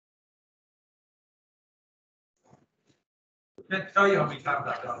Can't tell you how many times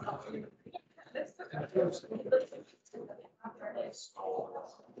I've done it.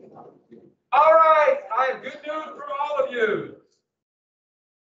 All right, I have good news for all of you.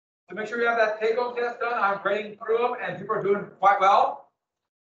 So make sure you have that take-home test done. I'm grading through them, and people are doing quite well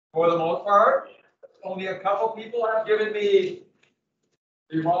for the most part. Only a couple people have given me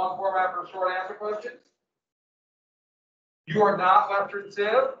the wrong format for short answer questions. You are not Western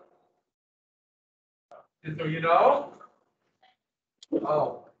Civ. Just so you know.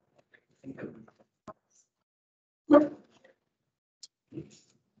 Oh.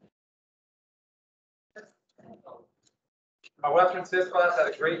 My Western Civ class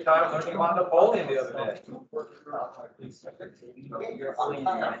had a great time learning about Napoleon the other day.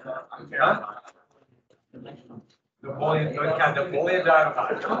 Huh? Napoleon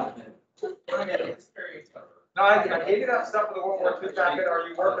dynamite. No, I gave you that stuff for the World War II packet. Are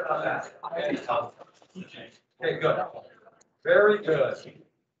you working on that? Okay, good. Very good.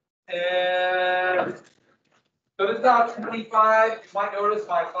 And so this is now 25. You might notice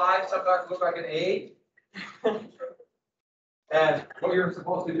my 5 sometimes look like an 8. And what you're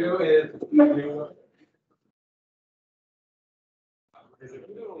supposed to do is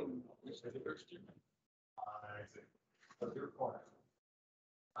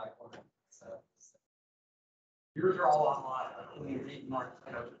yours are all online. Can you read more?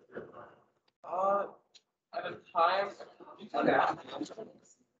 At a time,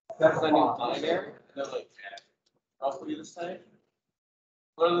 That's I need binary. They're like roughly the same.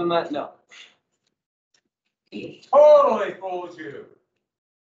 Other than that, no. Totally fooled you.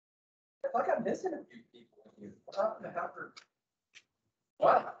 It's like I'm missing a few people here. What happened to Howard?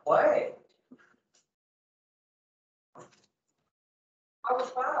 What? Play. I was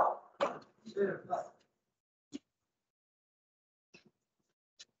fouled. Yeah.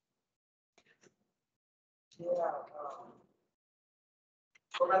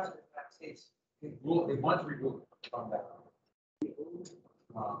 Progressive taxes. They want to remove from that.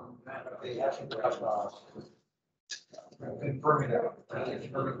 They actually confirming that.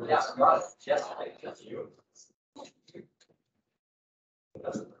 Yes, yesterday, just you.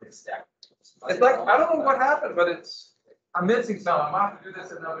 It's like, I don't know what happened, but I'm missing some. I'm gonna have to do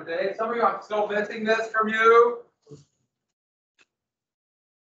this another day. Some of you, I'm still missing this from you.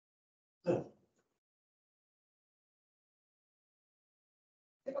 I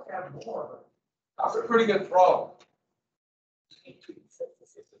think I have more, but that's a pretty good throw.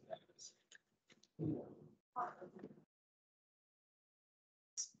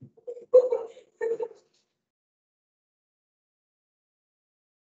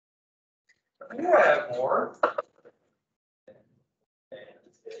 Yeah, I have more.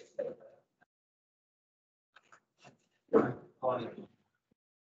 All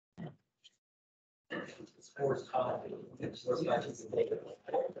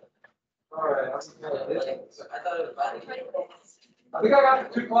right. I thought it was bad. I think I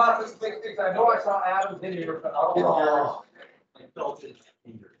got the 2 classes fixed. I know I saw Adam's in here, but I'll get yours.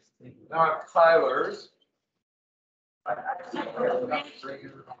 Now I have Tyler's.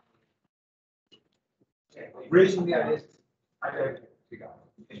 Reason the idea. I got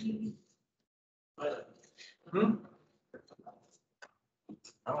you. Hmm?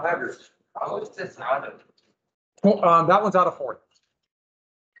 I don't have yours. Oh, it's just random. Well, that one's out of 40.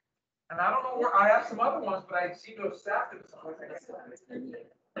 And I don't know where I have some other ones, but I seem to have stacked them somewhere.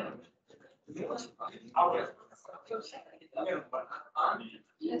 I'll get.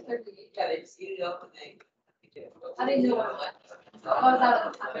 Yes, sir. Yeah, they just eat it up and they. I didn't know what it was. I was out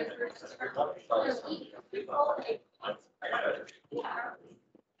of the topic.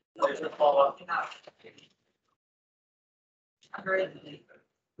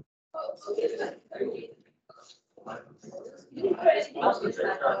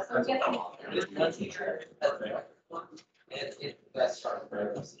 That's starting.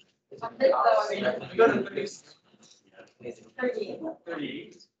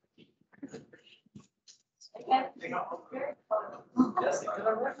 38. Yes, I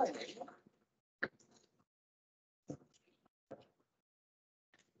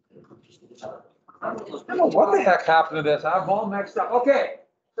don't know what the heck happened to this. I'm all mixed up. Okay,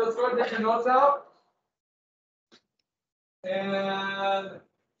 so let's go ahead and take your notes out. And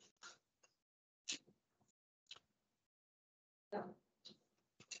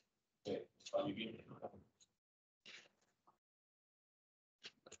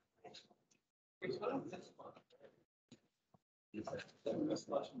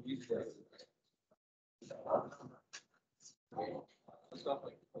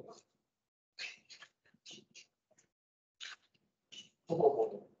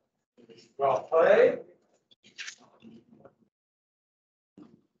well played.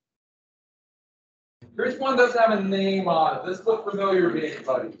 Which one doesn't have a name on it? This look familiar to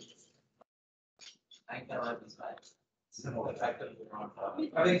anybody? I can't let this back. I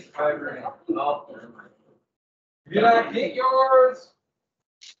think I agree. If you like, get yours.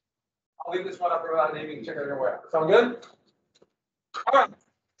 I'll leave this one up without naming. Check it your way. Sound good? All right.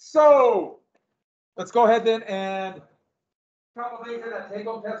 So let's go ahead then and a couple things in that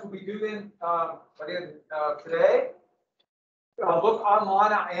take-home test will be due then today. Look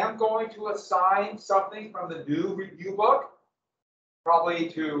online. I am going to assign something from the new review book, probably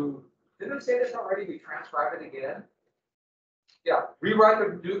to. Didn't I say this already? We transcribe it again. Yeah, rewrite the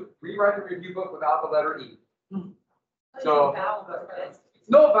review book without the letter E. So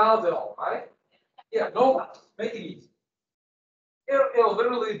no vowels at all, right? Yeah, no vowels. Make it easy. It'll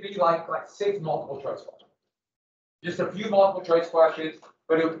literally be like 6 multiple choice questions. Just a few multiple choice questions,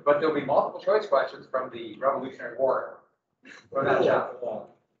 but there'll be multiple choice questions from the Revolutionary War from that chapter.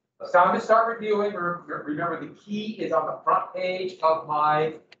 It's time to start reviewing. Remember, the key is on the front page of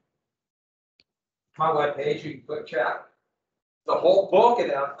my web page. You can click check. The whole book, it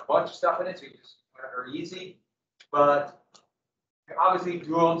has a bunch of stuff in it, so you just are easy. But obviously,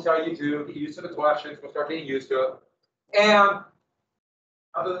 do them, tell you to get used to the questions. We'll start getting used to it. And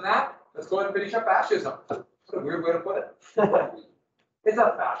other than that, let's go ahead and finish up fascism. What a weird way to put it. It's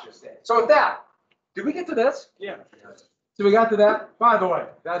a fascist day. So with that, did we get to this? Yeah. So we got to that. By the way,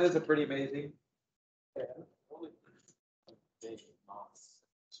 that is a pretty amazing.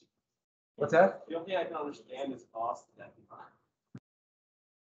 What's that? The only thing I can understand is Boston.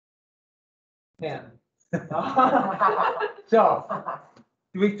 Yeah. So,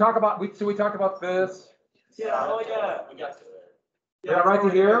 we talked about this. Yeah, oh yeah. We got to there. Yeah, right to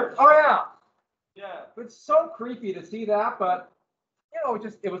here. Oh yeah. Yeah. It's so creepy to see that, but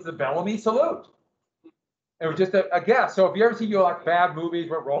it was the Bellamy salute. It was just a guess. So if you ever see like bad movies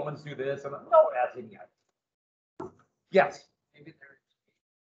where Romans do this, and no, that's in yet. Yes. Maybe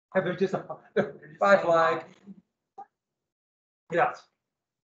And they're just by flag. Yes.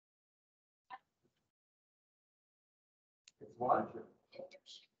 What?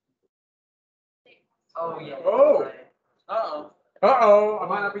 Oh, yeah. Oh. Uh-oh. Uh-oh, I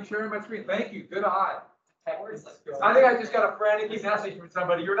might not be sharing my screen. Thank you. Good eye. I think I just got a frantic message from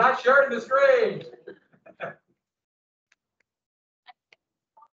somebody. You're not sharing the screen.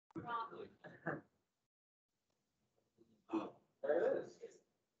 There it is.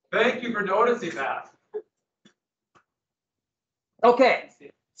 Thank you for noticing that. Okay,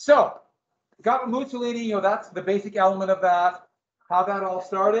 so got Mussolini, that's the basic element of that, how that all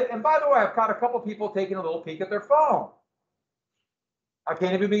started. And by the way, I've got a couple people taking a little peek at their phone. I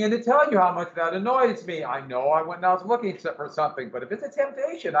can't even begin to tell you how much that annoys me. I know I went and I was looking for something, but if it's a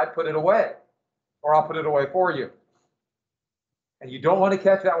temptation, I'd put it away, or I'll put it away for you. And you don't want to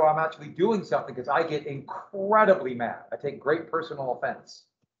catch that while I'm actually doing something, because I get incredibly mad. I take great personal offense.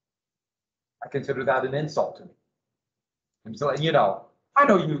 I consider that an insult to me. And so, I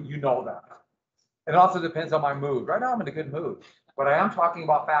know you know that. It also depends on my mood. Right now, I'm in a good mood, but I am talking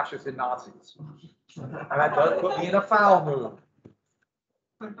about fascists and Nazis, and that does put me in a foul mood.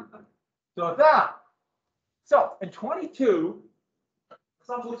 So with that, in 22,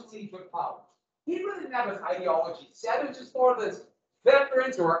 some Mussolini took power. He really didn't have his ideology set. It was just more of this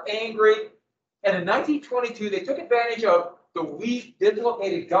veterans who were angry. And in 1922, they took advantage of the weak,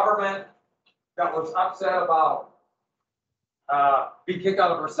 dislocated government that was upset about being kicked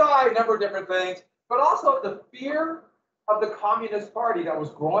out of Versailles, a number of different things, but also the fear of the Communist Party that was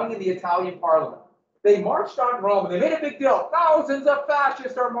growing in the Italian parliament. They marched on Rome, and they made a big deal. Thousands of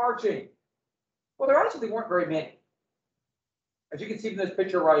fascists are marching. Well, there actually weren't very many, as you can see from this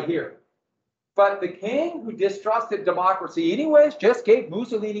picture right here. But the king, who distrusted democracy anyways, just gave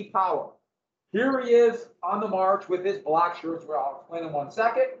Mussolini power. Here he is on the march with his black shirts, where I'll explain in 1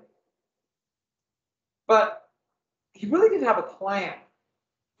 second. But he really didn't have a plan.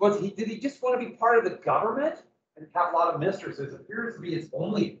 Did he just want to be part of the government and have a lot of mistresses? It appears to be his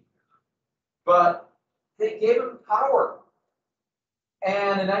only. But they gave him power.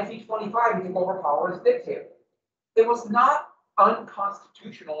 And in 1925, he took over power as dictator. It was not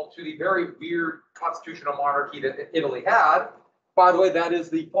unconstitutional to the very weird constitutional monarchy that Italy had. By the way, that is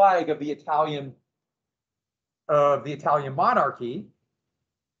the flag of the Italian monarchy.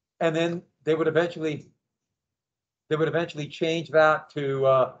 And then they would eventually change that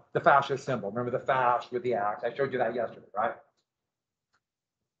to the fascist symbol. Remember the fasc with the axe? I showed you that yesterday, right?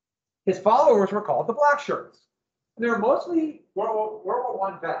 His followers were called the black shirts. And they were mostly World War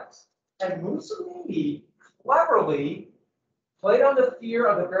I vets. And Mussolini cleverly played on the fear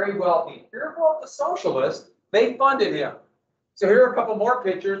of the very wealthy. Fearful of the socialists, they funded him. So here are a couple more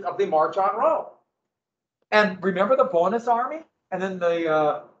pictures of the March on Rome. And remember the bonus army? And then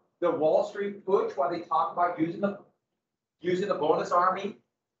the Wall Street push, while they talk about using the bonus army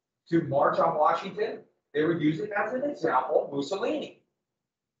to march on Washington, they were using as an example Mussolini.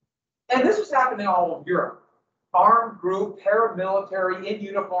 And this was happening all over Europe. Armed group, paramilitary, in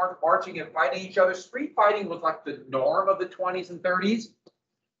uniforms, marching and fighting each other. Street fighting was like the norm of the 20s and 30s.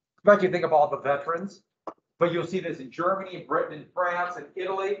 Especially think of all the veterans. But you'll see this in Germany, Britain, and France, and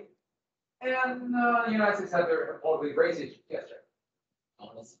Italy. And the United States had their totally race issues. Yes, sir.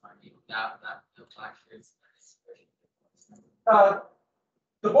 Bonus army. Not the black shirts.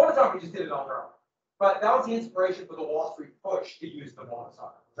 The bonus army just did it on their own. But that was the inspiration for the Wall Street push to use the bonus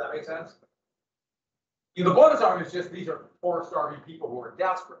army. Does that make sense? You know, the bonus army is just, these are poor, starving people who are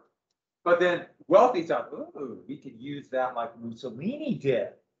desperate. But then wealthy thought, ooh, we could use that like Mussolini did.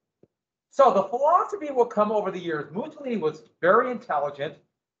 So the philosophy will come over the years. Mussolini was very intelligent,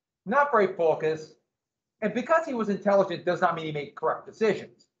 not very focused. And because he was intelligent does not mean he made correct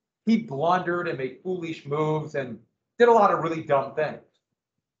decisions. He blundered and made foolish moves and did a lot of really dumb things.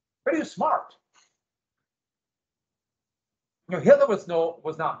 But he was smart. You know, Hitler was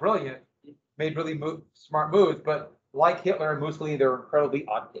not brilliant, made really smart moves, but like Hitler and Mussolini, they're incredibly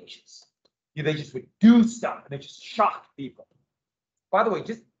audacious. You know, they just would do stuff and they just shocked people. By the way,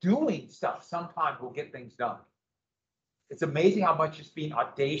 just doing stuff sometimes will get things done. It's amazing how much just being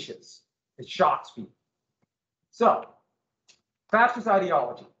audacious, it shocks people. So, fascist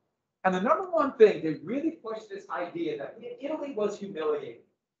ideology. And the number one thing, they really pushed this idea that Italy was humiliating.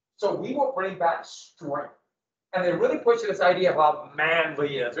 So we will bring back strength. And they really pushed this idea of how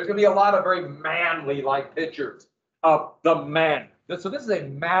manly is. There's going to be a lot of very manly-like pictures of the man. So this is a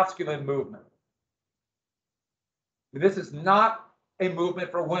masculine movement. This is not a movement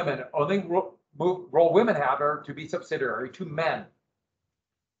for women. Only role women have are to be subsidiary to men.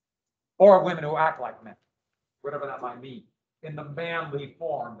 Or women who act like men. Whatever that might mean. In the manly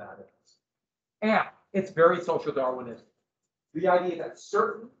form, that is. And it's very social Darwinism. The idea that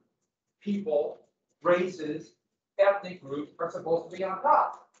certain people, races, ethnic groups are supposed to be on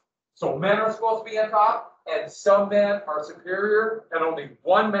top. So men are supposed to be on top, and some men are superior, and only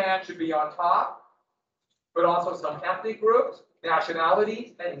one man should be on top. But also some ethnic groups,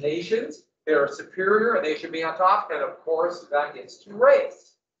 nationalities, and nations, they are superior and they should be on top. And of course, that gets to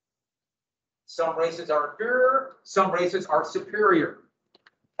race. Some races are inferior, some races are superior.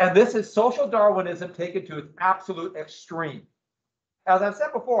 And this is social Darwinism taken to its absolute extreme. As I've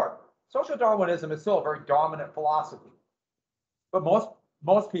said before, social Darwinism is still a very dominant philosophy. But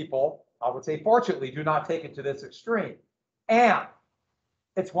most people, I would say fortunately, do not take it to this extreme. And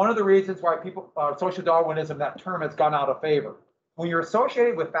it's one of the reasons why people, social Darwinism, that term has gone out of favor. When you're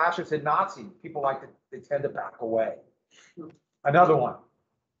associated with fascists and Nazis, people they tend to back away. Another one.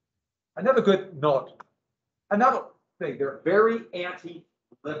 Another good note. Another thing, they're very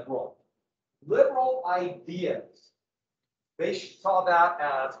anti-liberal. Liberal ideas, they saw that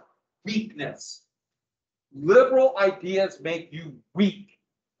as weakness. Liberal ideas make you weak.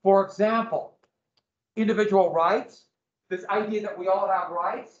 For example, individual rights, this idea that we all have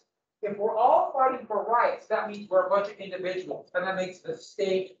rights. If we're all fighting for rights, that means we're a bunch of individuals, and that makes the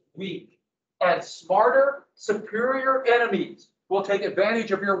state weak. And smarter, superior enemies will take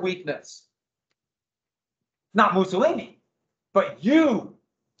advantage of your weakness. Not Mussolini, but you,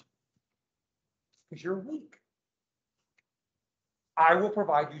 because you're weak. I will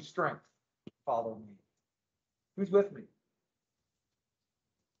provide you strength. Follow me. Who's with me?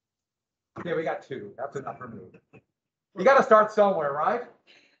 Okay, we got two. That's enough for me. You got to start somewhere, right?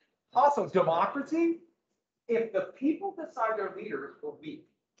 Also, democracy, if the people decide their leaders are weak,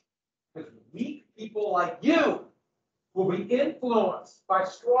 because weak people like you will be influenced by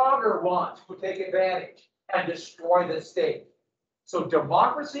stronger ones who take advantage and destroy the state. So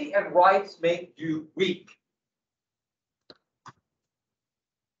democracy and rights make you weak.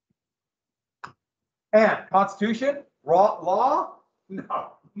 And Constitution, law?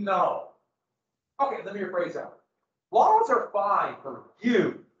 No. Okay, let me rephrase that. Laws are fine for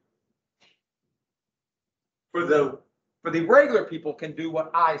you. For the regular people can do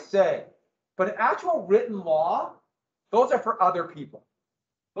what I say. But an actual written law, those are for other people.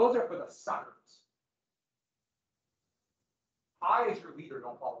 Those are for the suckers. I, as your leader,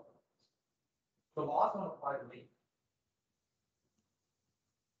 don't follow them. The laws don't apply to me.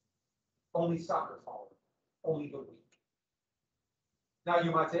 Only suckers follow them. Only the weak. Now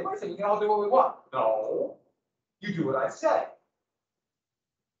you might say, wait a second, we can all do what we want. No, you do what I say.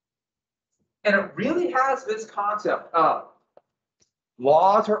 And it really has this concept of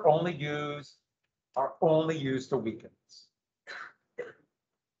laws are only used to weaken us.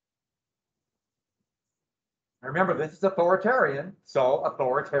 Remember, this is authoritarian, so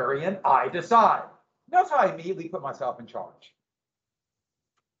authoritarian, I decide. Notice how I immediately put myself in charge.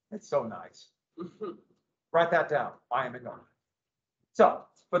 It's so nice. Write that down. I am in charge. So,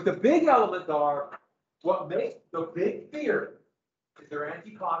 but the big elements are what makes the big fear is they're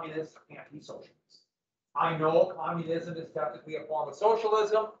anti-communist, anti-socialist. I know communism is technically a form of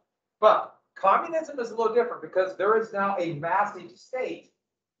socialism, but communism is a little different because there is now a massive state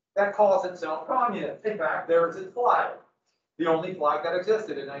that calls itself communist. In fact, there is its flag, the only flag that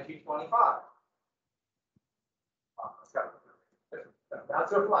existed in 1925.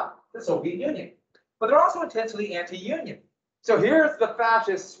 That's their flag, the Soviet Union. But they're also intensely anti-union. So here's the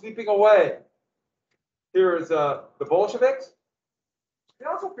fascists sweeping away. Here's the Bolsheviks. They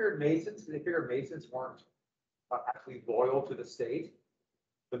also feared Masons. They figured Masons weren't actually loyal to the state.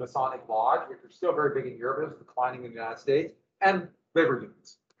 The Masonic Lodge, which are still very big in Europe, it was declining in the United States, and labor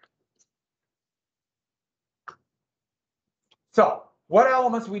unions. So, what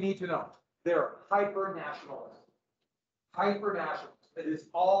elements we need to know? They're hyper-nationalist. Hyper-nationalist. It is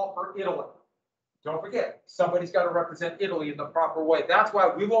all for Italy. Don't forget, somebody's got to represent Italy in the proper way. That's why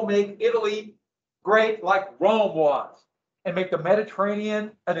we will make Italy great like Rome was, and make the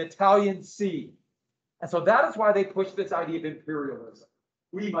Mediterranean an Italian sea. And so that is why they push this idea of imperialism.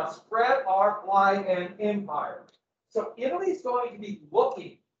 We must spread our flag and empire. So Italy is going to be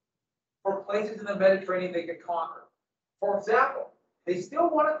looking for places in the Mediterranean they could conquer. For example, they still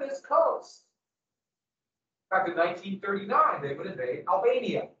wanted this coast. Back in 1939, they would invade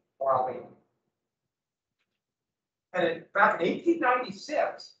Albania or Albania. And back in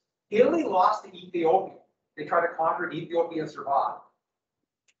 1896, Italy lost to Ethiopia. They tried to conquer Ethiopia and survive.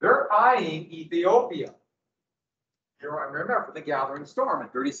 They're eyeing Ethiopia. You remember from the Gathering Storm in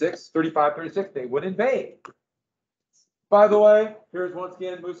 35, 36, they would invade. By the way, here's once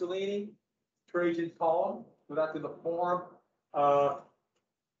again Mussolini, Trajan's column. So that's in the form of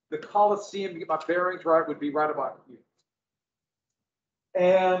the Colosseum. To get my bearings right, would be right about here.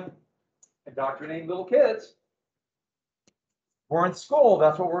 And indoctrinating little kids. We're in school.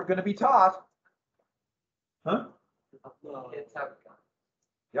 That's what we're going to be taught. Huh? Kids have guns.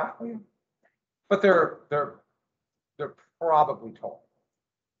 Yeah. But they're probably told.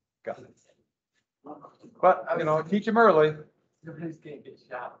 Got it. But you know, teach them early. Nobody's gonna get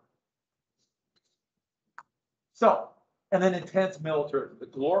shot. So, and then intense militarism, the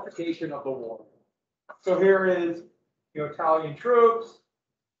glorification of the war. So here is, Italian troops,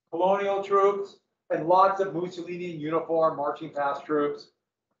 colonial troops, and lots of Mussolini in uniform marching past troops.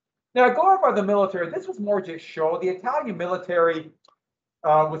 Now, glorify the military. This was more just show. The Italian military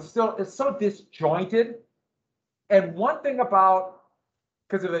is so disjointed. And one thing about,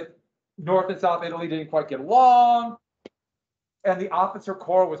 because of the North and South Italy didn't quite get along, and the officer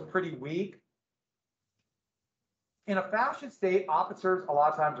corps was pretty weak. In a fascist state, officers a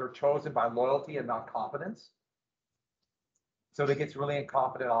lot of times are chosen by loyalty and not competence. So they get really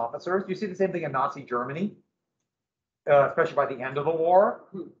incompetent officers. You see the same thing in Nazi Germany, especially by the end of the war.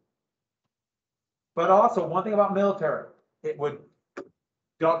 But also, one thing about military, it would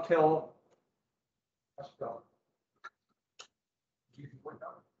dovetail.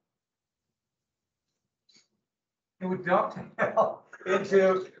 It would dovetail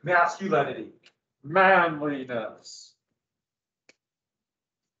into masculinity, manliness.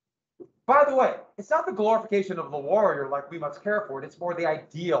 By the way, it's not the glorification of the warrior like we must care for it. It's more the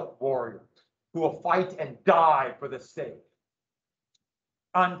ideal warrior who will fight and die for the state.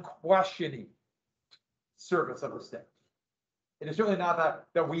 Unquestioning service of the state. It is certainly not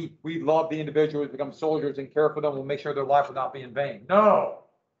that we love the individuals, become soldiers and care for them, we'll make sure their life will not be in vain. No.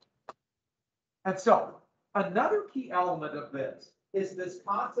 And so, another key element of this is this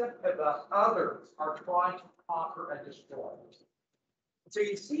concept that the others are trying to conquer and destroy. So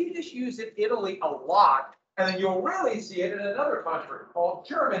you see this used in Italy a lot, and then you'll really see it in another country called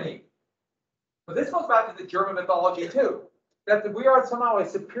Germany. But this goes back to the German mythology too, that we are somehow a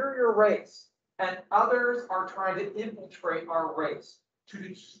superior race, and others are trying to infiltrate our race, to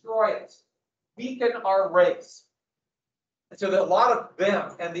destroy us, weaken our race. And so that a lot of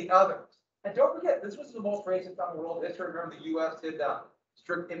them and the others. And don't forget, this was the most racist time in world history. Remember, the U.S. did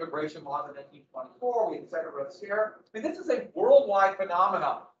strict immigration laws in 1924. We had the Second Red Scare. I mean, this is a worldwide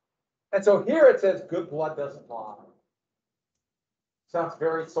phenomenon. And so here it says, good blood doesn't lie. Sounds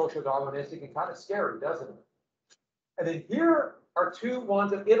very social Darwinistic and kind of scary, doesn't it? And then here are two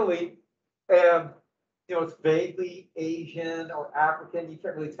ones of Italy. And, it's vaguely Asian or African. You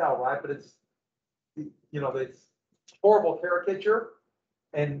can't really tell, right? But it's, it's horrible caricature.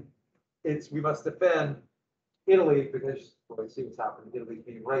 And we must defend Italy because we see what's happening. Italy's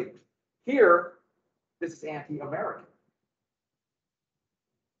being raped. Here, This is anti-American.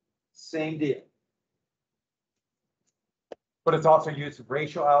 Same deal. But it's also used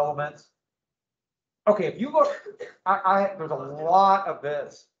racial elements. Okay, if you look, there's a lot of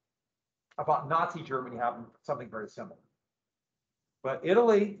this about Nazi Germany having something very similar. But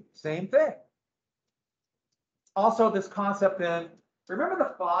Italy, same thing. Also, this concept then, remember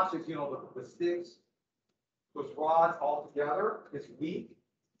the fascists, you know, the sticks, those rods all together is weak.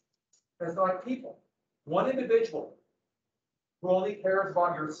 It's like people. One individual who only cares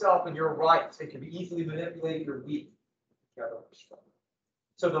about yourself and your rights, it can be easily manipulated, you're weak.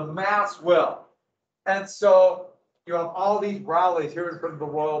 So the mass will. And so you have all these rallies here in front of the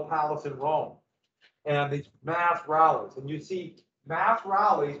Royal Palace in Rome, and these mass rallies. And you see mass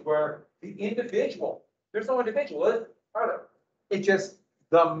rallies where the individual, there's no individual, are there? It's just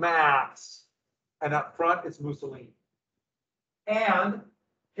the mass. And up front is Mussolini. And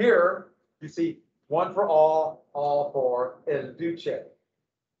here you see one for all for Il Duce,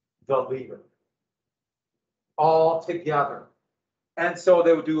 the leader. All together. And so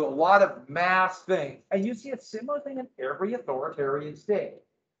they would do a lot of mass things. And you see a similar thing in every authoritarian state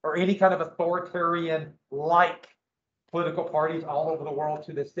or any kind of authoritarian-like political parties all over the world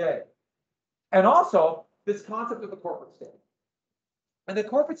to this day. And also this concept of the corporate state. And the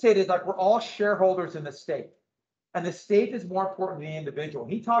corporate state is like we're all shareholders in the state. And the state is more important than the individual.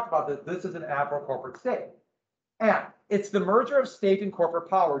 He talked about this. This is an admirable corporate state. And it's the merger of state and corporate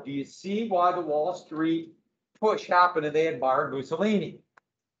power. Do you see why the Wall Street push happened and they admired Mussolini?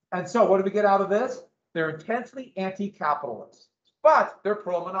 And so what do we get out of this? They're intensely anti-capitalist, but they're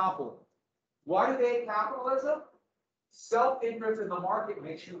pro-monopoly. Why do they hate capitalism? Self-interest in the market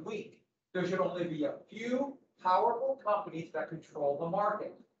makes you weak. There should only be a few powerful companies that control the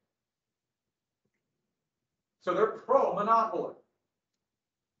market. So they're pro-monopoly.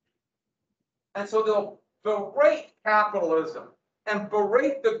 And so they'll berate capitalism and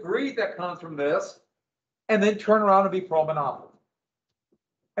berate the greed that comes from this, and then turn around and be pro-monopoly.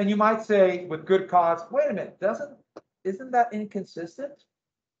 And you might say, with good cause, wait a minute, isn't that inconsistent?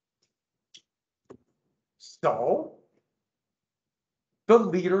 So the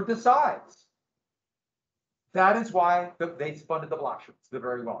leader decides. That is why they funded the black shirts, the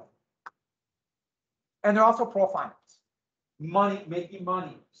very wealthy. And they're also pro-finance. Money, making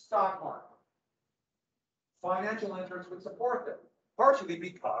money, stock market. Financial interests would support them, partially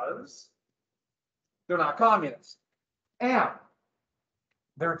because they're not communists. And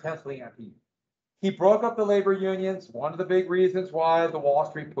they're intensely anti-union. He broke up the labor unions, one of the big reasons why the Wall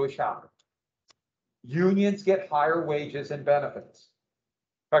Street push happened. Unions get higher wages and benefits.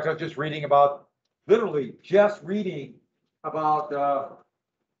 In fact, I was just reading about, literally just reading about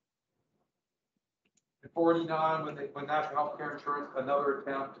in 49 when national health care insurance, another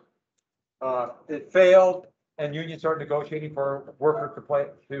attempt, it failed, and unions started negotiating for workers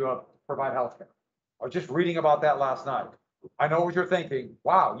to provide health care. I was just reading about that last night. I know what you're thinking.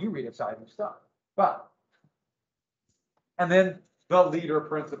 Wow, you read exciting stuff. But, and then the leader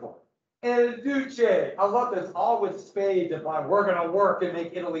principle. Il Duce, I love this, all with spades and line. We're going to work and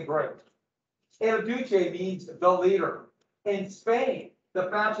make Italy great. Il Duce means the leader. In Spain, the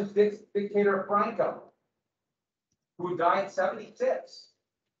fascist dictator Franco, who died in 76.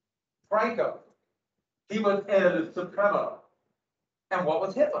 Franco, he was El Supremo. And what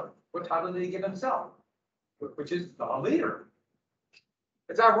was Hitler? What title did he give himself? Which is the leader.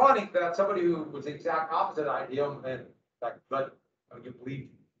 It's ironic that somebody who was the exact opposite idea, and but you believe, in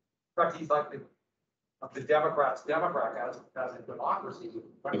fact, he's like the Democrats. Democrat as a democracy,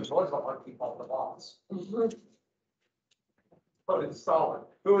 but he was always about what people the boss. But it's Stalin,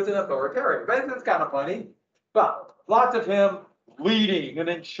 who was an authoritarian. But it's kind of funny. But lots of him leading and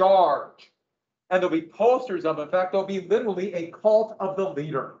in charge. And there'll be posters of him. In fact, there'll be literally a cult of the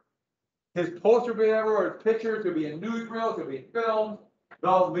leader. His poster will be everywhere, his pictures will be in newsreels, will be in films,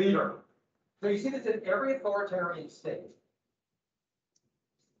 the leader. So you see this in every authoritarian state.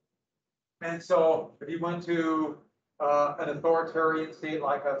 And so if you went to an authoritarian state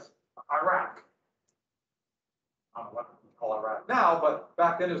like Iraq, I don't know what we call Iraq now, but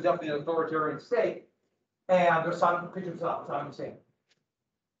back then it was definitely an authoritarian state. And there's some pictures of Saddam Hussein.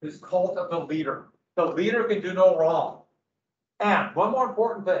 This cult of the leader. The leader can do no wrong. And one more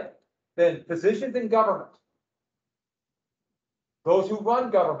important thing, then positions in government. Those who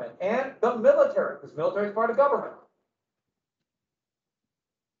run government and the military, because military is part of government.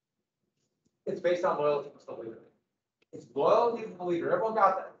 It's based on loyalty to the leader. It's loyalty to the leader. Everyone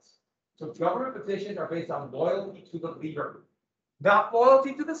got that. So government positions are based on loyalty to the leader. Not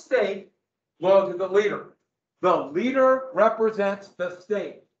loyalty to the state, loyalty to the leader. The leader represents the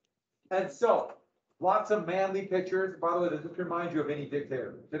state. And so Lots of manly pictures. By the way, does this remind you of any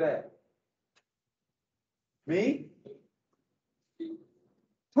dictator today? Me?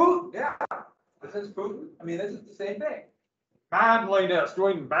 Putin, yeah. This is Putin. I mean, this is the same thing. Manliness,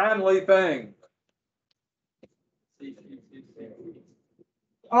 doing manly things.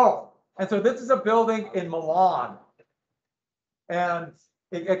 Oh, and so this is a building in Milan. And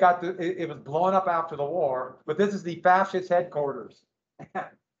it was blown up after the war, but this is the fascist headquarters.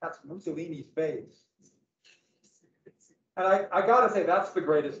 That's Mussolini's face. And I gotta say, that's the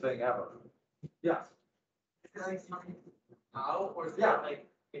greatest thing ever. Yes. Out or is Yeah. that like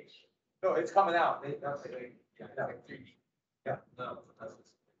it's No, it's coming out. That's yeah, Yeah. like 3D? Yeah. No, that's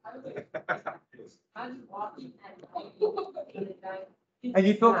I'm walking And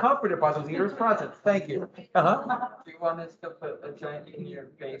you feel comforted by the leader's presence. Thank you. Uh-huh. Do you want us to put a giant in your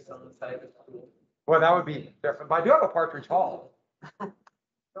face on the side of the school? Well, that would be different, but I do have a partridge hall.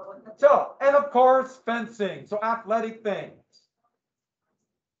 So, and of course, fencing, so athletic things.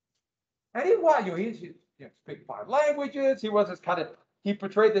 And he was, he speak 5 languages. He was this kind of, he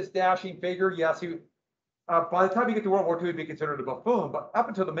portrayed this dashing figure. Yes, by the time you get to World War II, he'd be considered a buffoon, but up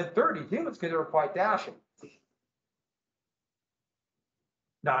until the mid-30s, he was considered quite dashing.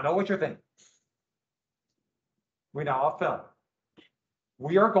 Now, I know what you're thinking. We now have film.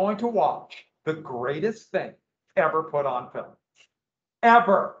 We are going to watch the greatest thing ever put on film.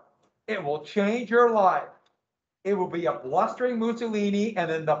 Ever. It will change your life. It will be a blustering Mussolini and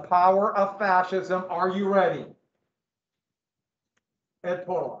then the power of fascism. Are you ready? Ed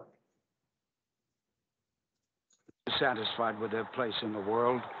Polar. Satisfied with their place in the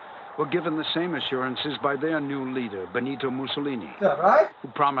world, were given the same assurances by their new leader, Benito Mussolini, Is that right? who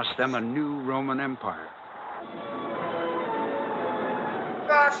promised them a new Roman Empire.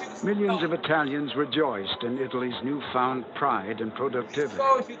 Fascism. Millions of Italians rejoiced in Italy's newfound pride and productivity,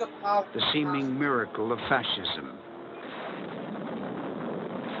 Shows you the power. the seeming miracle of fascism.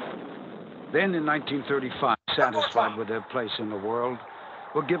 Then in 1935, satisfied with their place in the world,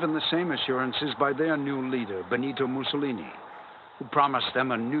 were given the same assurances by their new leader, Benito Mussolini, who promised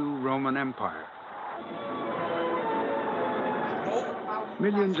them a new Roman Empire.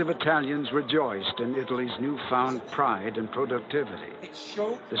 Millions of Italians rejoiced in Italy's newfound pride and productivity, It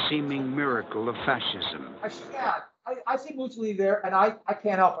showed. the seeming miracle of fascism. I should add, I see Mussolini there, and I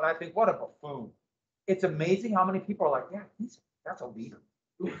can't help it. I think, what a buffoon. It's amazing how many people are like, yeah, that's a leader.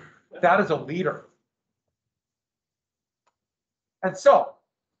 That is a leader. And so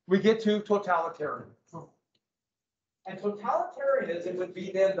we get to totalitarianism. And totalitarianism would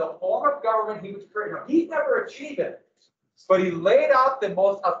be then the form of government he was creating. He never achieved it, but he laid out the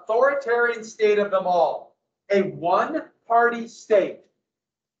most authoritarian state of them all, a one-party state.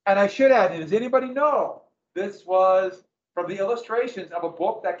 And I should add, does anybody know this was from the illustrations of a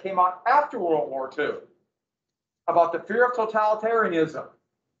book that came out after World War II about the fear of totalitarianism,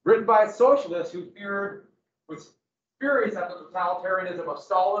 written by a socialist who was furious at the totalitarianism of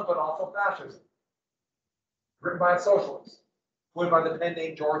Stalin, but also fascism. Written by a socialist, who went by the pen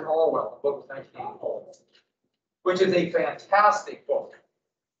name George Orwell. The book was 1984, which is a fantastic book.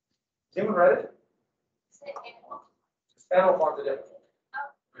 Has anyone read it? Animal Farm's a different book.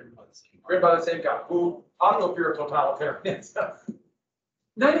 Written by the same guy, who also feared totalitarianism.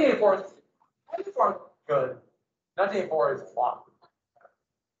 1984 is good. 1984 is a lot.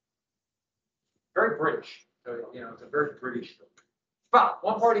 Very British. So, it's a very British book. But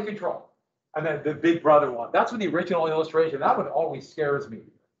one party control. And then the Big Brother one. That's when the original illustration, that one always scares me.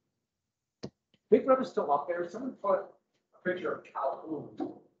 Big Brother's still up there. Someone put a picture of Calhoun.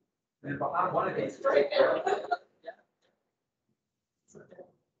 And behind one of these right there.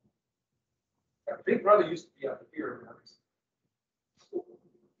 Yeah, Big Brother used to be up here.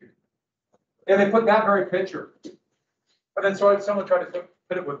 And they put that very picture. But then someone tried to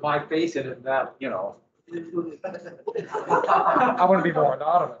put it with my face in it, and that, I want to be more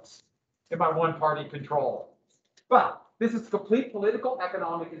anonymous in my one-party control. But this is complete political,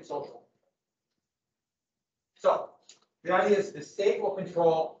 economic, and social. So the idea is the state will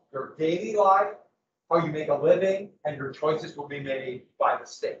control your daily life, how you make a living, and your choices will be made by the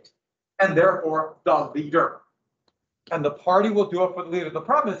state. And therefore, the leader. And the party will do it for the leader. The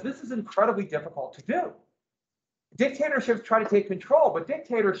problem is this is incredibly difficult to do. Dictatorships try to take control, but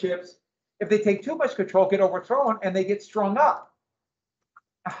dictatorships, if they take too much control, get overthrown and they get strung up.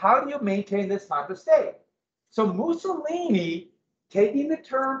 How do you maintain this type of state? So Mussolini, taking the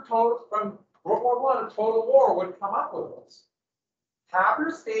term from World War I, total war, would come up with this. Have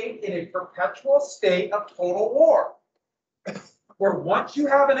your state in a perpetual state of total war, where once you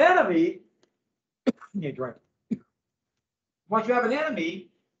have an enemy, once you have an enemy,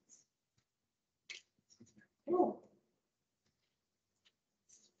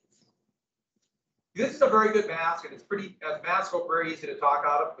 This is a very good mask, and it's pretty, as masks are very easy to talk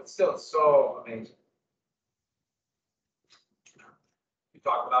out of, but still it's so amazing. You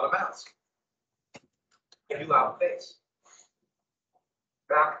talk without a mask. And you have a face.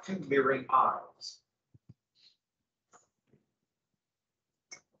 Back to leering eyes.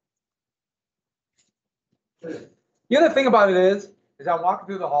 The other thing about it is I'm walking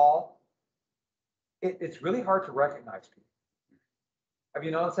through the hall, it's really hard to recognize people. Have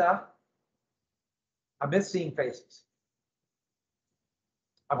you noticed that? I miss seeing faces.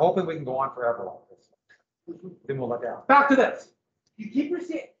 I'm hoping we can go on forever like this. Then we'll let down. Back to this. You keep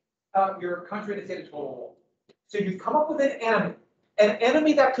your country in a state of total war. So you come up with an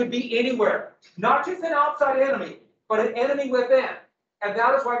enemy that could be anywhere, not just an outside enemy, but an enemy within. And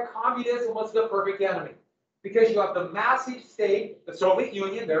that is why communism was the perfect enemy. Because you have the massive state, the Soviet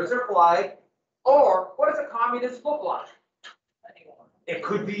Union, there's their flag. Or what does a communist look like? It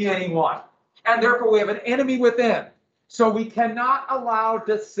could be anyone. And therefore we have an enemy within. So we cannot allow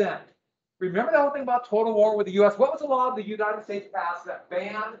dissent. Remember that whole thing about total war with the US? What was the law the United States passed that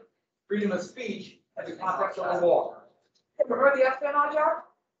banned freedom of speech in the context of the war? Remember the Espionage Act?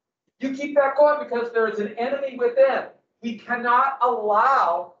 You keep that going because there is an enemy within. We cannot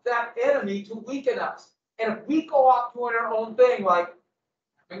allow that enemy to weaken us. And if we go off doing our own thing, like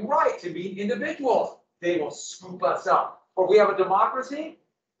having rights and being individuals, they will scoop us up. Or we have a democracy,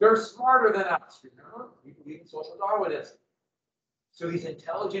 they're smarter than us. Remember, we believe in social Darwinism. So these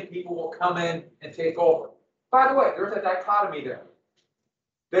intelligent people will come in and take over. By the way, there's a dichotomy there.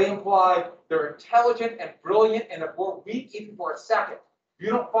 They imply they're intelligent and brilliant, and if we're weak even for a second, if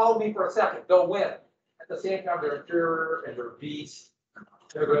you don't follow me for a second, they'll win. At the same time, they're inferior and they're beasts.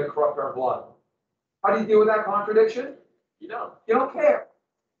 They're going to corrupt our blood. How do you deal with that contradiction? You don't. You don't care.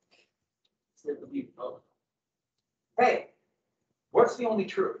 Hey, what's the only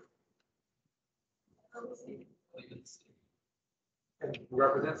truth? And who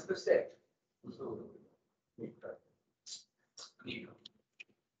represents the state?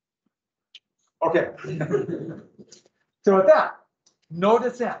 Okay. So with that, no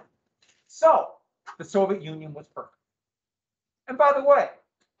dissent. So the Soviet Union was perfect. And by the way,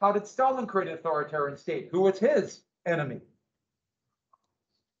 how did Stalin create an authoritarian state? Who was his enemy?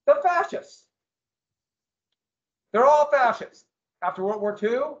 The fascists. They're all fascists. After World War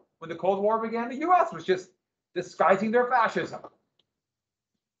II, when the Cold War began, the US was just disguising their fascism.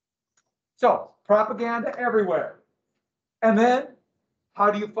 So, propaganda everywhere. And then,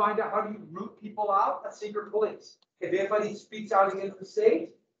 how do you find out? How do you root people out? A secret police. If anybody speaks out against the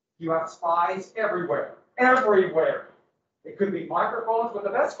state, you have spies everywhere. Everywhere. It could be microphones, but the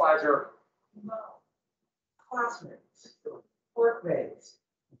best spies are classmates, workmates,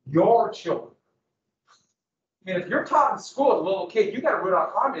 your children. I mean, if you're taught in school as a little kid, you got to root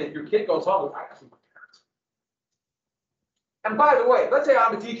out communism. Your kid goes home with, I got some parents. And by the way, let's say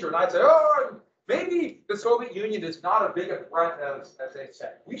I'm a teacher and I say, oh, maybe the Soviet Union is not as big a threat as they say.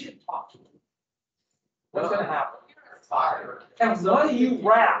 We should talk to them. What's going to happen? Fire. And one of you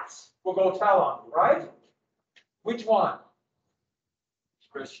rats will go tell on me, right? Which one?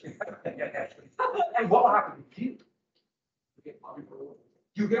 Christian. And what will happen to you?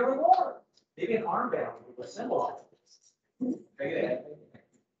 You get reward. Maybe an armband with a symbol on it.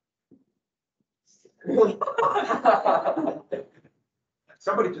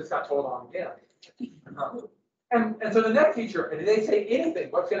 Somebody just got told on again. And so the next teacher, and if they say anything,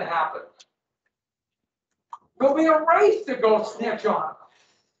 what's going to happen? There'll be a race to go snitch on.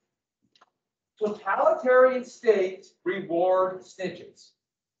 Totalitarian states reward snitches.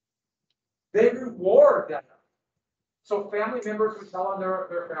 They reward them. So family members who tell on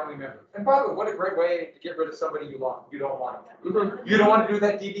their family members. And by the way, what a great way to get rid of somebody you don't want. You don't want to do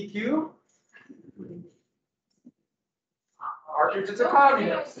that DDQ? Archer is a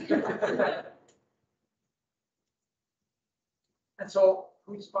communist. And so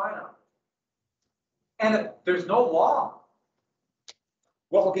who's spying on? And if there's no law,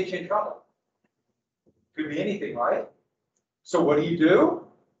 what will get you in trouble? Could be anything, right? So what do?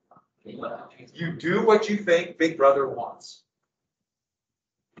 You do what you think Big Brother wants.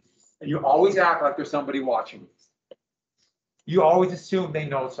 And you always act like there's somebody watching. You always assume they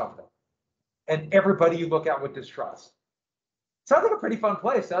know something. And everybody you look at with distrust. Sounds like a pretty fun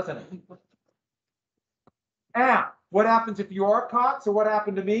place, doesn't it? And what happens if you are caught? So what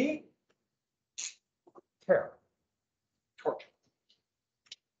happened to me? Terror. Torture.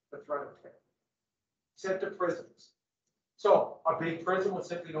 The threat of terror. Sent to prisons. So a big prison was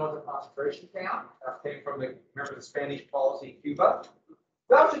simply known as a concentration camp. That came from remember the Spanish policy in Cuba?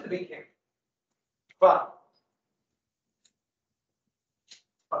 That was just a big camp. But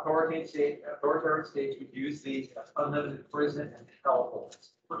authoritarian states would use these as unlimited prison and hellholes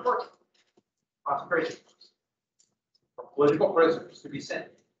for torture, concentration camps, for political prisoners to be sent.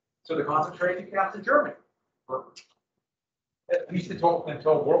 So the concentration camps in Germany were, at least until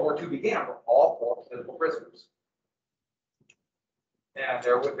World War II began, were all for political prisoners. And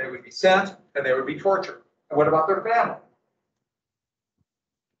they would be sent and they would be tortured. And what about their family?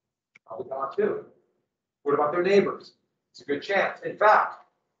 Probably gone too. What about their neighbors? It's a good chance. In fact,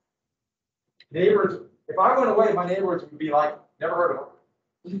 neighbors, if I went away, my neighbors would be like, never heard of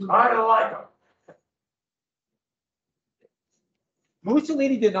them. I don't like them.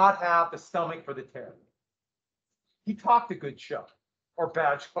 Mussolini did not have the stomach for the terror. He talked a good show, or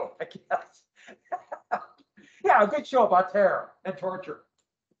bad show, I guess. Yeah, a good show about terror and torture.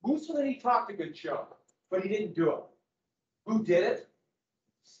 Mussolini talked a good show, but he didn't do it. Who did it?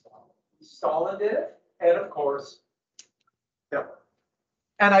 Stalin did it, and of course, Hitler.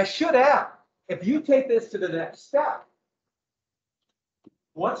 And I should add, if you take this to the next step,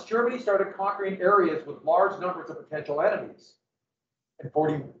 once Germany started conquering areas with large numbers of potential enemies, in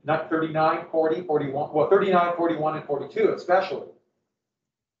 39, 40, 41, well, 39, 41, and 42 especially,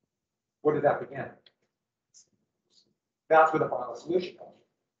 what did that begin? That's where the final solution comes from.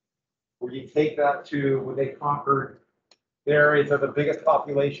 Where you take that to when they conquered the areas of the biggest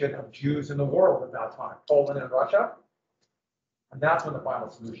population of Jews in the world at that time, Poland and Russia. And that's when the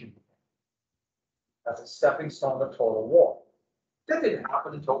final solution began. That's a stepping stone to total war. That didn't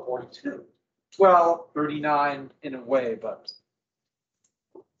happen until 42. Well, 39 in a way, but.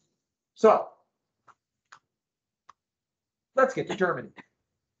 So, let's get to Germany.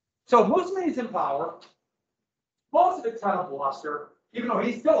 So Mussolini's in power. Most of it's kind of bluster, even though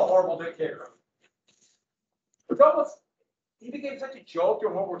he's still a horrible dictator. It's almost, he became such a joke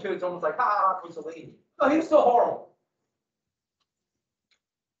during World War II, it's almost like, ha, Mussolini. No, he was still horrible.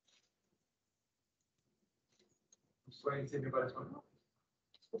 Persuading everybody's going, oh,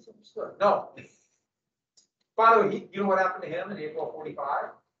 no. By the way, you know what happened to him in April of 45?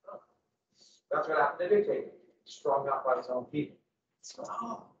 That's what happened to dictator. Strung up by his own people.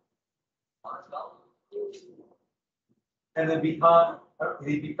 And then he'd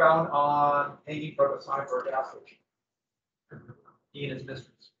be found on hanging from a sign for a gas station. He and his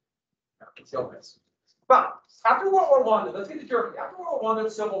mistress. But after World War I, let's get to Germany. After World War I,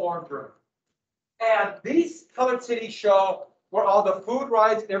 there's civil war in Germany. And these colored cities show where all the food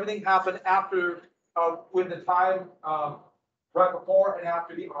riots and everything happened after, with the time right before and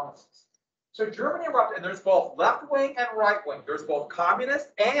after the armistice. So Germany erupted, and there's both left wing and right wing. There's both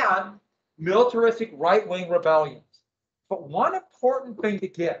communist and militaristic right wing rebellions. But one important thing to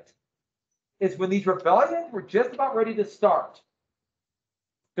get is when these rebellions were just about ready to start,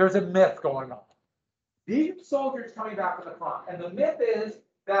 there's a myth going on. These are soldiers coming back to the front, and the myth is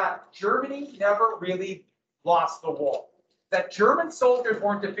that Germany never really lost the war. That German soldiers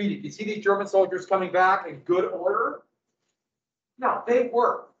weren't defeated. You see these German soldiers coming back in good order? No, they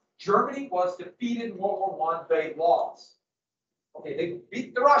were. Germany was defeated in World War I. They lost. Okay, they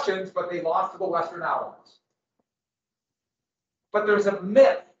beat the Russians, but they lost to the Western Allies. But there's a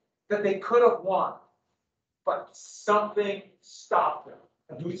myth that they could have won, but something stopped them.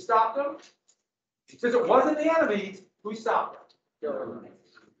 And who stopped them? Since it wasn't the enemies, who stopped them?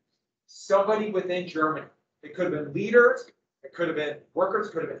 Somebody within Germany. It could have been leaders, it could have been workers,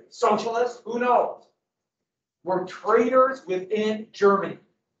 it could have been socialists, who knows? Were traitors within Germany.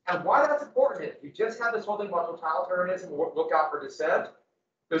 And why that's important is, we just had this whole thing about totalitarianism, look out for dissent.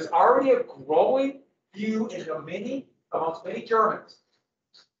 There's already a growing view amongst many Germans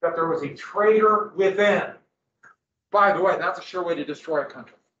that there was a traitor within. By the way, that's a sure way to destroy a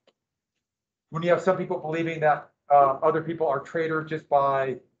country. When you have some people believing that other people are traitors just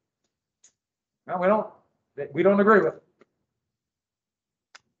by, well, we don't agree with it.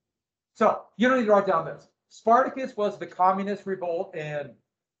 So you don't need to write down this. Spartacus was the communist revolt in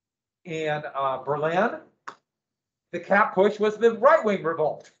Berlin. The APUSH was the right-wing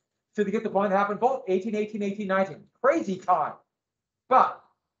revolt. So to get the point, it happened both 1818, 1819. Crazy time. But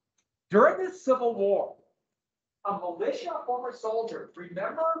during this Civil War, a militia of former soldiers,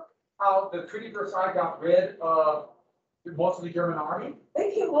 remember how the Treaty of Versailles got rid of most of the German army?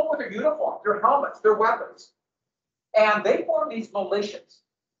 They came home with their uniforms, their helmets, their weapons. And they formed these militias.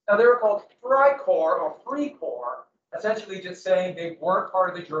 Now they were called Freikorps or Free Corps, essentially just saying they weren't part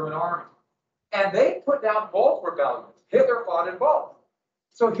of the German army. And they put down both rebellions. Hitler fought in both.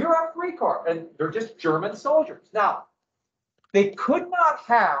 So here are Free Corps, and they're just German soldiers. Now, they could not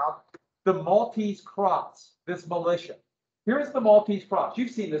have the Maltese Cross, this militia. Here's the Maltese Cross.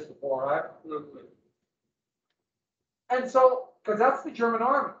 You've seen this before, right? And so because that's the German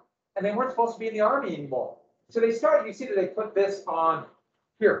army, and they weren't supposed to be in the army anymore. So they started, you see that they put this on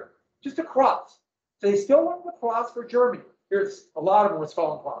here, just a cross. So they still wanted the cross for Germany. Here's a lot of them with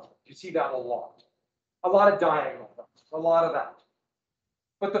skull and crossbones. You see that a lot. A lot of diagonal things, a lot of that.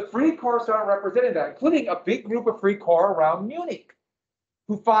 But the Free Corps started representing that, including a big group of Free Corps around Munich,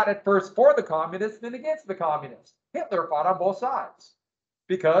 who fought at first for the communists and then against the communists. Hitler fought on both sides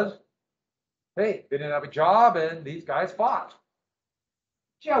because, hey, they didn't have a job and these guys fought.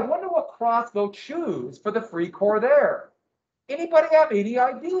 Gee, I wonder what cross they'll choose for the Free Corps there. Anybody have any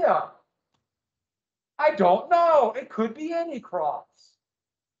idea? I don't know. It could be any cross.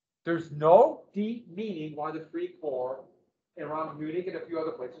 There's no deep meaning why the Free Corps around Munich and a few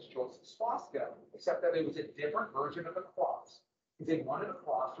other places chose the swastika, except that it was a different version of the cross. They wanted a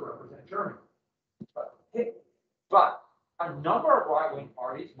cross to represent Germany. But a number of right-wing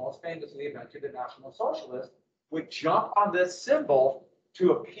parties, most famously mentioned the National Socialists, would jump on this symbol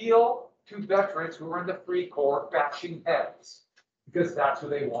to appeal to veterans who were in the Free Corps bashing heads, because that's who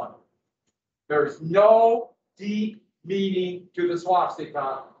they wanted. There's no deep meaning to the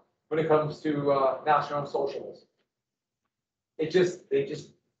swastika when it comes to National Socialism. They just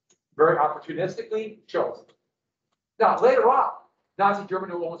very opportunistically chose it. Now, later on, Nazi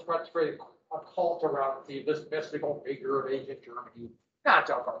Germany will almost create a cult around this mystical figure of ancient Germany. Not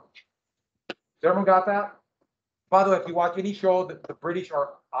all garbage. Has everyone got that? By the way, if you watch any show, the British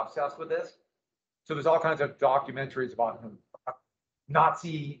are obsessed with this. So there's all kinds of documentaries about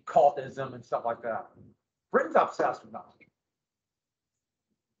Nazi cultism and stuff like that. Britain's obsessed with Nazi.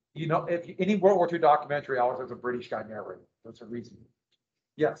 You know, if any World War II documentary, always has a British guy narrating. That's a reason.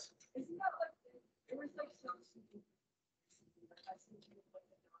 Yes. Isn't that like, it was like some.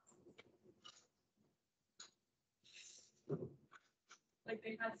 Like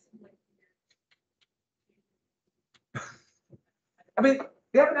they had some like. I mean,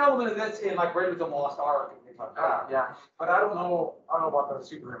 they have an element of this in like Raiders of the Lost Ark and things like that. Yeah. But I don't know about the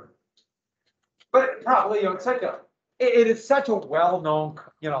super. But probably, it's such it is such a well-known,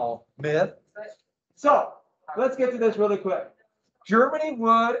 myth. So let's get to this really quick. Germany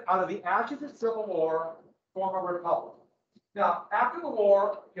would, out of the ashes of civil war, form a republic. Now, after the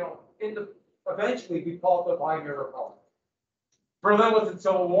war, eventually we call it the Weimar Republic. Berlin was in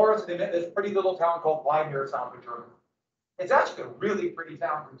civil war, so they met this pretty little town called Weimar, south of Germany. It's actually a really pretty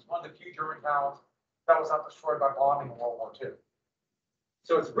town. It's one of the few German towns that was not destroyed by bombing in World War II.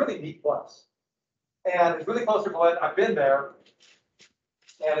 So it's a really neat place. And it's really close to Berlin. I've been there.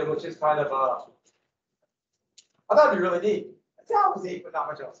 And it was just kind of, I thought it'd be really neat. The town was neat, but not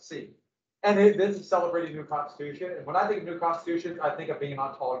much else to see. And this is celebrating the new constitution. And when I think of new constitution, I think of being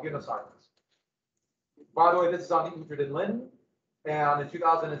on tall unicycles. By the way, this is on the Utrecht in Linden. And in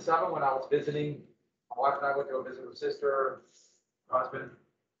 2007, when I was visiting, my wife and I went to go visit her sister, her husband in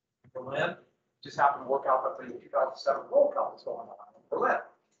Berlin. Just happened to work out that the 2007 World Cup was going on in Berlin.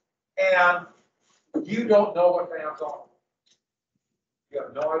 And you don't know what fans are. You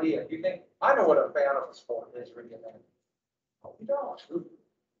have no idea. You think, I know what a fan of a sport is, really. No, you don't.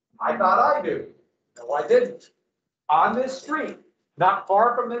 I thought I knew. No, I didn't. On this street, not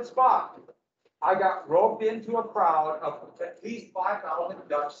far from this spot, I got roped into a crowd of at least 5,000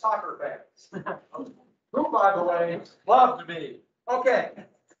 Dutch soccer fans. Who, by the way, loved me. Okay.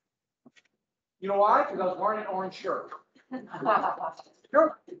 You know why? Because I was wearing an orange shirt. And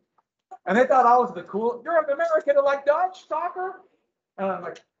they thought I was the cool. You're an American who like Dutch soccer? And I'm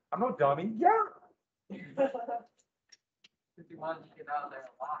like, I'm no dummy. Yeah. If you wanted to get out of there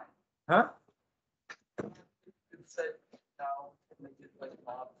alive. Huh? It said no, and they did like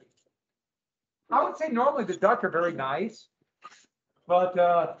mob. I would say normally the Dutch are very nice, but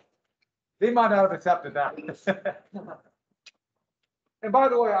they might not have accepted that. And by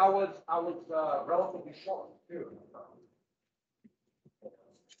the way, I was relatively short too.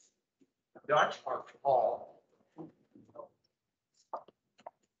 Dutch are tall.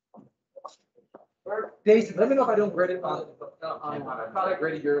 Jason, let me know if I don't grade it on. I thought I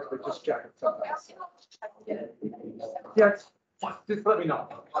graded yours, but just check it sometimes. Yes, just let me know.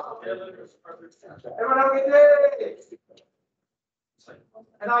 Everyone have a good day.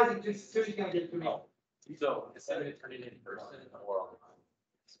 And Isaac, just Susie's gonna get it to me. So instead of it turning in person or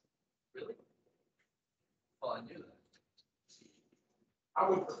Really? Well, I knew that. I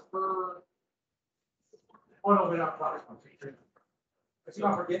would prefer. Oh no, we're not product. I keep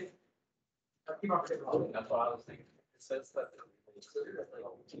on forgetting. that's what I was thinking. It says that.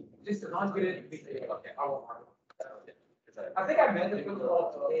 Just as long as we didn't. Okay. I won't. I think I meant it was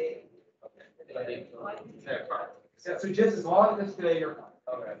all today. Okay. Yeah, so just as long as it's today, you're fine.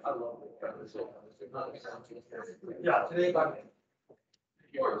 Okay, I love it. Yeah, today, but.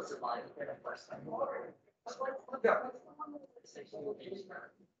 Yeah.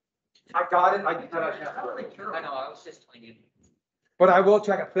 I got it, I just had a chance. I know, I was just playing. But I will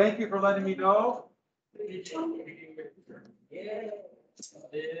check it. Thank you for letting me know.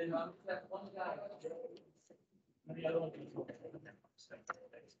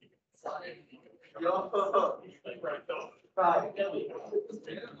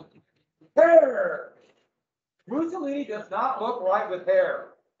 Hair. Mussolini does not look right with hair.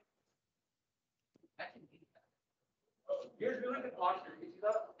 Here's really good posture. You see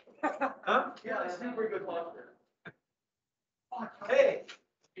that? Huh? Yeah, super good posture. Hey,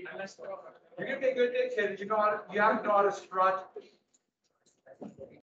 you're gonna be a good dictator. You have to know how to strut.